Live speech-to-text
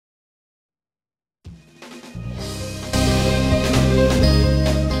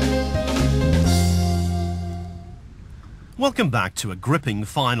Welcome back to a gripping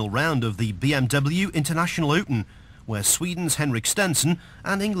final round of the BMW International Open, where Sweden's Henrik Stenson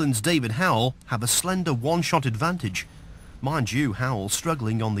and England's David Howell have a slender one-shot advantage. Mind you, Howell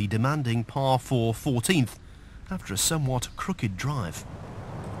struggling on the demanding par 4 14th after a somewhat crooked drive.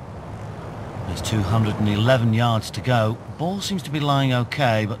 There's 211 yards to go. Ball seems to be lying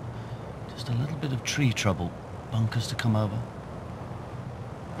okay, but just a little bit of tree trouble. Bunkers to come over.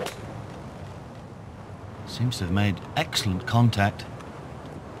 Seems to have made excellent contact.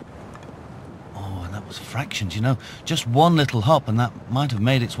 Oh, and that was fractions, you know. Just one little hop and that might have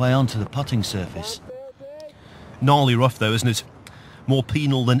made its way onto the putting surface. Gnarly rough though, isn't it? More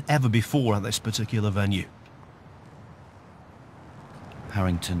penal than ever before at this particular venue.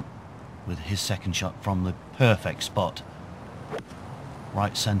 Harrington with his second shot from the perfect spot.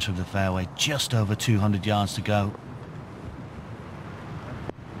 Right centre of the fairway, just over 200 yards to go.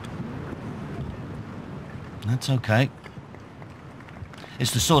 That's okay.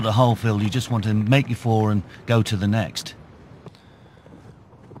 It's the sort of hole, Phil, you just want to make your four and go to the next.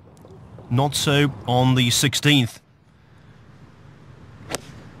 Not so on the 16th.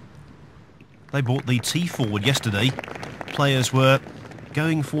 They brought the tee forward yesterday. Players were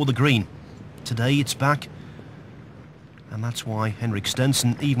going for the green. Today it's back. And that's why Henrik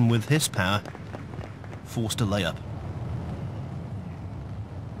Stenson, even with his power, forced a layup.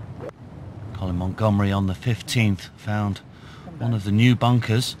 Colin Montgomery on the 15th found one of the new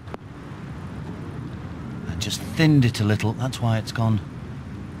bunkers and just thinned it a little. That's why it's gone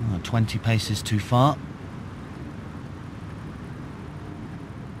 20 paces too far.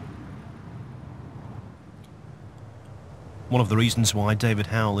 One of the reasons why David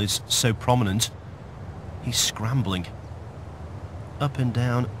Howell is so prominent, he's scrambling up and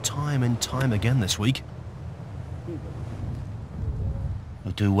down time and time again this week.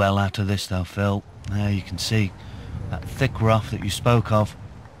 He'll do well out of this though, Phil. There you can see that thick rough that you spoke of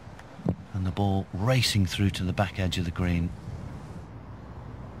and the ball racing through to the back edge of the green.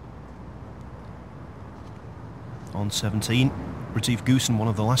 On 17, Retief Goosen, one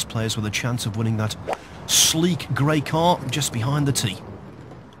of the last players with a chance of winning that sleek grey car just behind the tee.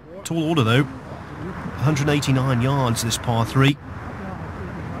 Tall order though, 189 yards this par 3.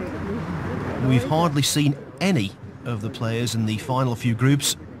 We've hardly seen any of the players in the final few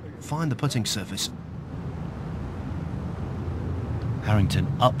groups find the putting surface. Harrington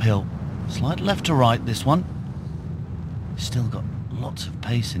uphill, slight left to right this one. Still got lots of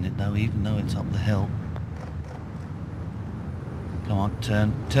pace in it though, even though it's up the hill. Come on,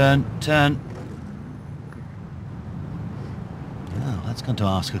 turn, turn, turn. Oh, that's going to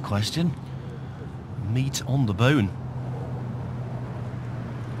ask a question. Meat on the bone.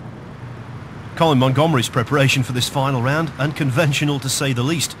 Colin Montgomery's preparation for this final round, unconventional to say the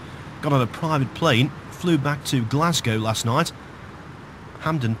least. Got on a private plane, flew back to Glasgow last night.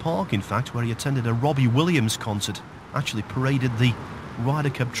 Hampden Park, in fact, where he attended a Robbie Williams concert. Actually paraded the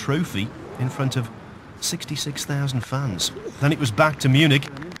Ryder Cup trophy in front of 66,000 fans. Then it was back to Munich.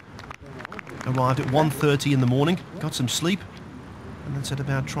 Arrived at 1:30 in the morning, got some sleep, and then set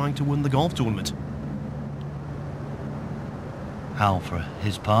about trying to win the golf tournament. Howell for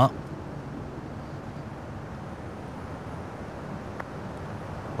his part.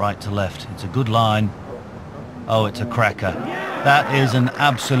 Right to left, it's a good line. Oh, it's a cracker. That is an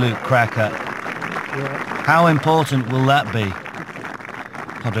absolute cracker. How important will that be?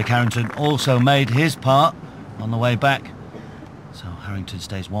 Padraig Harrington also made his part on the way back. So Harrington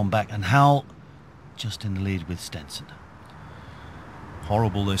stays one back and Howell just in the lead with Stenson.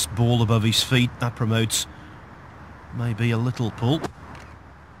 Horrible, this ball above his feet. That promotes maybe a little pull.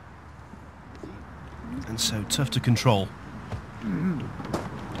 And so tough to control.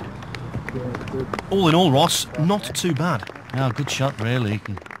 All in all, Ross, not too bad. No, good shot really.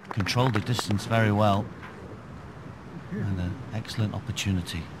 Controlled the distance very well. And an excellent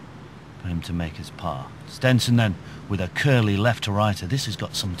opportunity for him to make his par. Stenson then with a curly left to righter. This has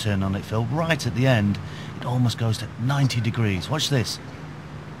got some turn on it, Phil. Right at the end, it almost goes to 90 degrees. Watch this.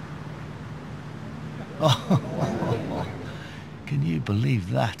 Oh, can you believe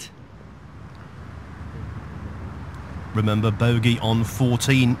that? Remember, bogey on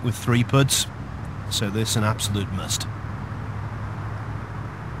 14 with 3 putts, so this an absolute must.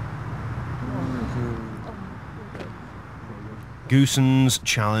 Goosen's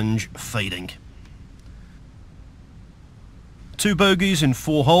challenge fading. 2 bogeys in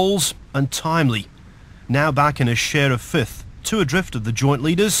 4 holes, and timely. Now back in a share of 5th, 2 adrift of the joint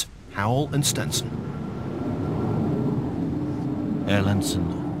leaders, Howell and Stenson.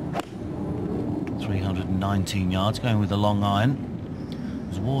 Erlandson, 319 yards, going with the long iron.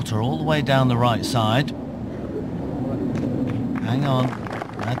 There's water all the way down the right side. Hang on.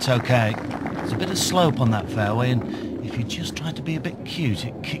 That's okay. There's a bit of slope on that fairway, and if you just try to be a bit cute,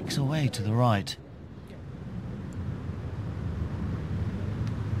 it kicks away to the right.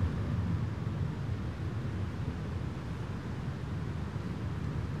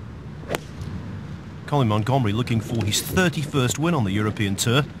 Colin Montgomerie looking for his 31st win on the European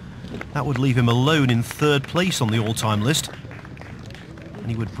Tour. That would leave him alone in third place on the all-time list. And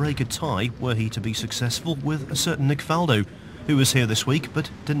he would break a tie were he to be successful with a certain Nick Faldo, who was here this week but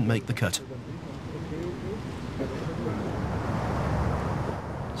didn't make the cut.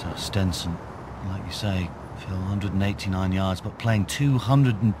 So Stenson, like you say, Phil, 189 yards, but playing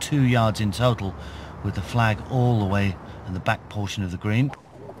 202 yards in total with the flag all the way in the back portion of the green.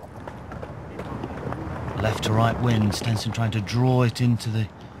 Left to right wind, Stenson trying to draw it into the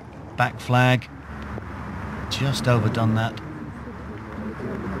back flag. Just overdone that.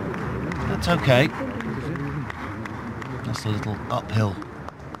 That's okay. That's a little uphill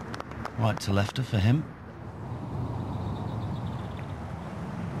right to lefter for him.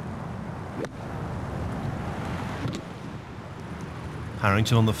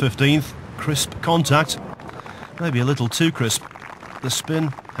 Harrington on the 15th, crisp contact. Maybe a little too crisp. The spin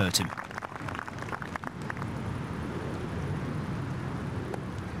hurt him.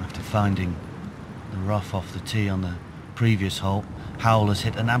 After finding the rough off the tee on the previous hole, Howell has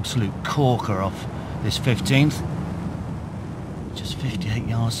hit an absolute corker off this 15th. Just 58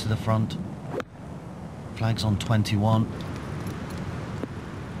 yards to the front. Flag's on 21.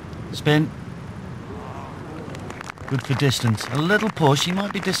 Spin. Good for distance. A little push. He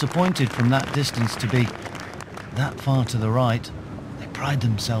might be disappointed from that distance to be that far to the right. They pride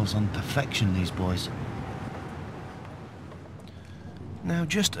themselves on perfection, these boys. Now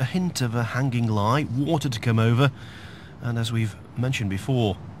just a hint of a hanging lie, water to come over, and as we've mentioned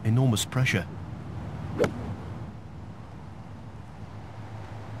before, enormous pressure.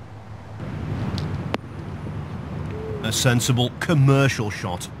 A sensible commercial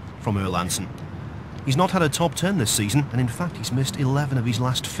shot from Erlandsen. He's not had a top 10 this season, and in fact he's missed 11 of his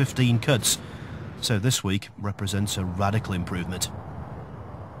last 15 cuts. So this week represents a radical improvement.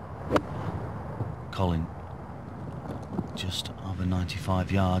 Colin, just over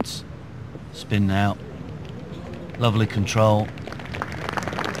 95 yards. Spin now. Lovely control.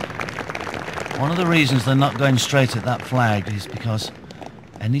 One of the reasons they're not going straight at that flag is because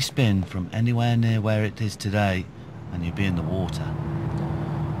any spin from anywhere near where it is today and you'd be in the water.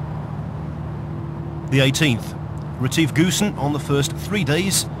 The 18th, Retief Goosen on the first 3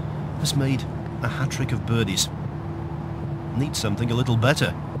 days has made a hat-trick of birdies. Needs something a little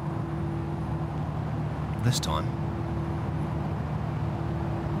better this time.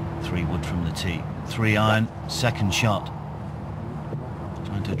 3 wood from the tee. 3 iron, second shot.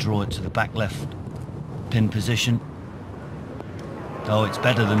 Trying to draw it to the back left pin position. Oh, it's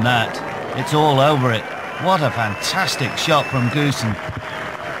better than that. It's all over it. What a fantastic shot from Goosen.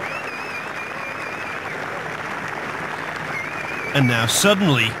 And now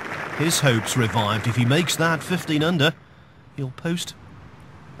suddenly his hopes revived. If he makes that 15 under, he'll post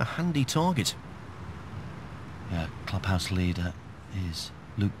a handy target. Yeah, clubhouse leader is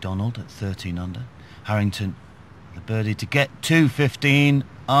Luke Donald at 13 under. Harrington, the birdie to get to 15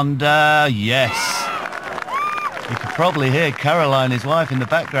 under. Yes. You could probably hear Caroline, his wife, in the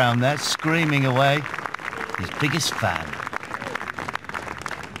background there, screaming away. His biggest fan.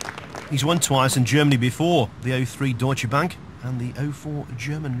 He's won twice in Germany before, the 03 Deutsche Bank and the 04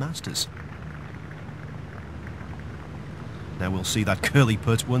 German Masters. Now we'll see that curly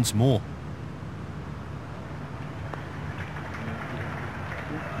putt once more.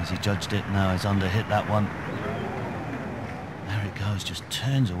 As he judged it, now he's under hit that one. There it goes, just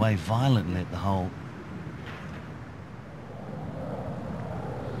turns away violently at the hole.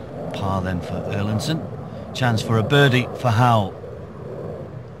 Par then for Erlandsen. Chance for a birdie for Howell.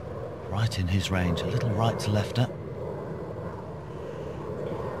 Right in his range, a little right to lefter.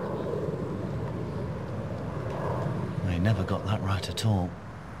 He never got that right at all.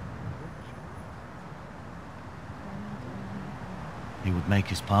 He would make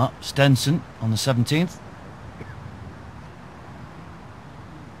his part. Stenson on the 17th.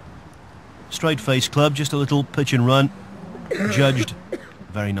 Straight face club, just a little pitch and run. Judged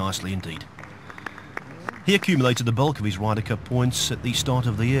very nicely indeed. He accumulated the bulk of his Ryder Cup points at the start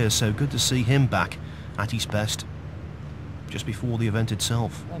of the year, so good to see him back at his best just before the event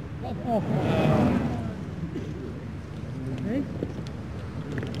itself.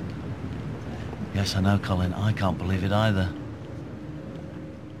 Yes, I know, Colin. I can't believe it either.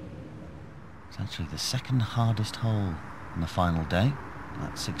 It's actually the second hardest hole on the final day.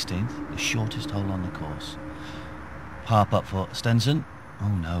 That 16th, the shortest hole on the course. Par putt for Stenson. Oh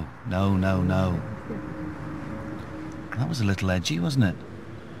no, no, no, no. That was a little edgy, wasn't it?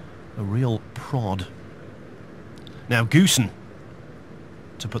 A real prod. Now Goosen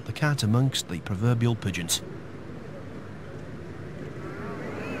to put the cat amongst the proverbial pigeons.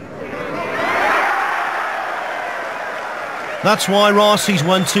 That's why Retief's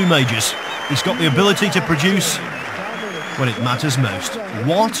won 2 majors. He's got the ability to produce when it matters most.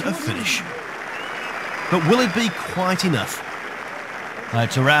 What a finish. But will it be quite enough?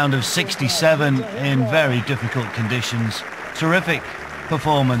 It's a round of 67 in very difficult conditions. Terrific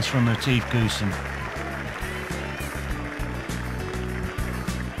performance from Retief Goosen.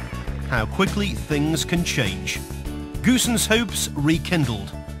 How quickly things can change. Goosen's hopes rekindled.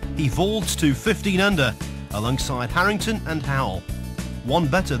 He vaults to 15 under alongside Harrington and Howell. One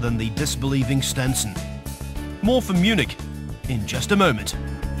better than the disbelieving Stenson. More from Munich in just a moment.